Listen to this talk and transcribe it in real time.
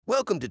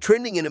Welcome to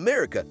Trending in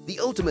America, the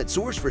ultimate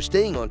source for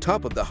staying on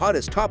top of the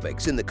hottest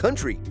topics in the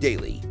country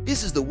daily.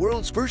 This is the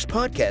world's first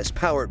podcast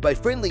powered by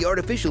friendly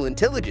artificial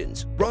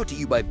intelligence, brought to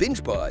you by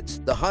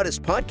BingePods, the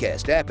hottest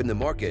podcast app in the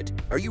market.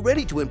 Are you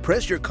ready to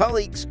impress your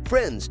colleagues,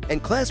 friends,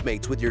 and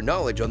classmates with your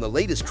knowledge on the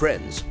latest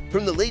trends?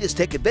 From the latest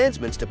tech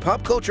advancements to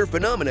pop culture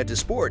phenomena to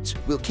sports,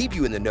 we'll keep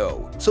you in the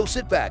know. So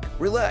sit back,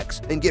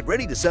 relax, and get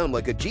ready to sound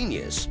like a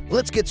genius.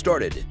 Let's get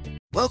started.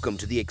 Welcome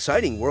to the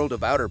exciting world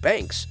of Outer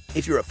Banks.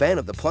 If you're a fan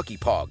of the plucky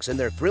Pogues and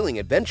their thrilling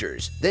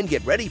adventures, then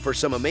get ready for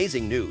some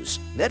amazing news.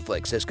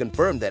 Netflix has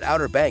confirmed that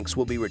Outer Banks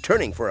will be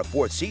returning for a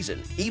fourth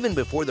season, even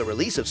before the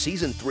release of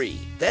Season 3.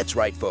 That's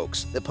right,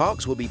 folks, the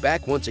Pogues will be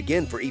back once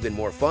again for even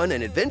more fun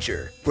and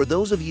adventure. For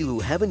those of you who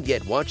haven't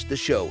yet watched the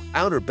show,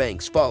 Outer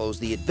Banks follows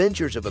the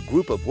adventures of a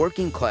group of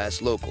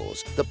working-class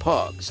locals, the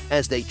Pogues,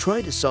 as they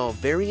try to solve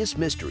various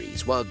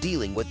mysteries while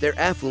dealing with their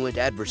affluent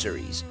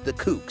adversaries, the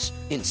Kooks.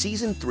 In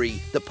Season 3,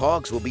 the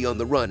Pogues will be on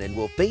the run and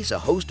will face a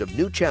host of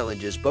new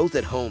challenges both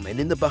at home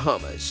and in the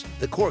Bahamas.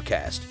 The core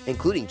cast,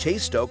 including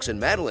Chase Stokes and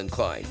Madeline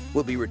Klein,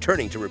 will be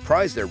returning to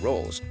reprise their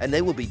roles, and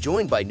they will be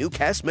joined by new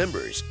cast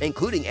members,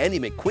 including Andy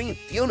McQueen,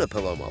 Fiona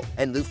Palomo,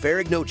 and Lou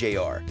Ferrigno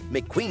Jr.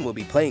 McQueen will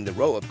be playing the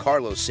role of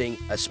Carlos Singh,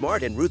 a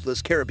smart and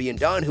ruthless Caribbean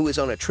Don who is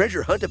on a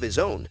treasure hunt of his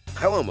own.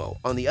 Palomo,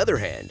 on the other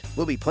hand,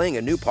 will be playing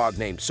a new Pogue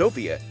named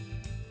Sophia,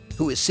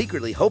 who is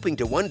secretly hoping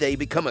to one day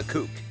become a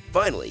Kook.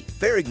 Finally,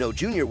 Ferrigno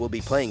Jr. will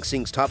be playing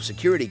Singh's top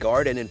security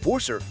guard and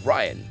enforcer,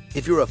 Ryan.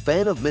 If you're a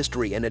fan of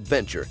mystery and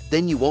adventure,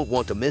 then you won't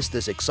want to miss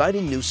this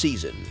exciting new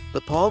season.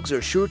 The Pogues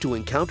are sure to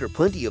encounter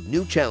plenty of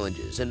new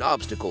challenges and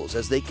obstacles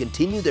as they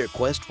continue their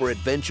quest for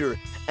adventure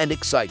and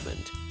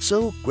excitement.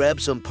 So grab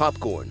some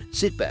popcorn,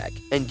 sit back,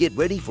 and get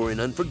ready for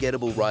an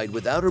unforgettable ride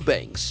with Outer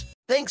Banks.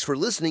 Thanks for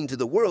listening to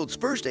the world's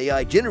first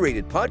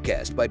AI-generated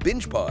podcast by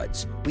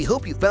BingePods. We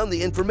hope you found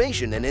the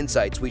information and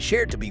insights we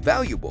shared to be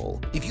valuable.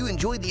 If you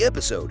enjoyed the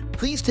episode,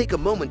 please take a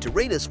moment to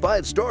rate us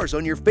 5 stars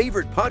on your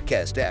favorite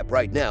podcast app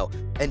right now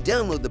and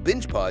download the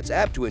BingePods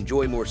app to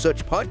enjoy more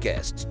such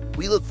podcasts.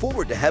 We look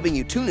forward to having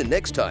you tune in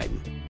next time.